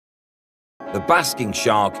The basking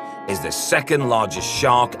shark is the second largest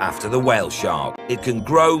shark after the whale shark. It can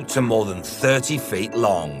grow to more than 30 feet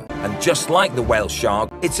long. And just like the whale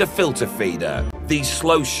shark, it's a filter feeder. These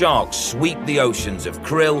slow sharks sweep the oceans of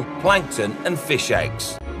krill, plankton and fish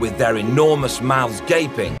eggs. With their enormous mouths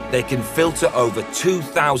gaping, they can filter over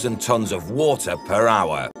 2,000 tons of water per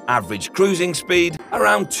hour. Average cruising speed,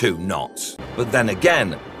 around 2 knots. But then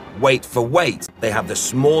again, weight for weight, they have the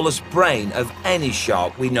smallest brain of any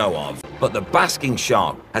shark we know of. But the basking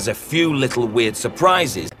shark has a few little weird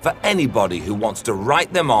surprises for anybody who wants to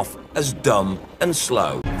write them off as dumb and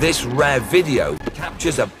slow. This rare video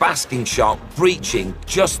captures a basking shark breaching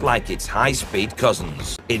just like its high-speed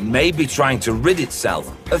cousins. It may be trying to rid itself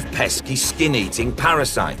of pesky skin-eating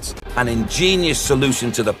parasites, an ingenious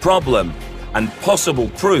solution to the problem, and possible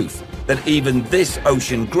proof that even this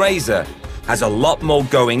ocean grazer has a lot more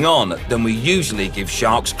going on than we usually give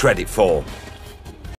sharks credit for.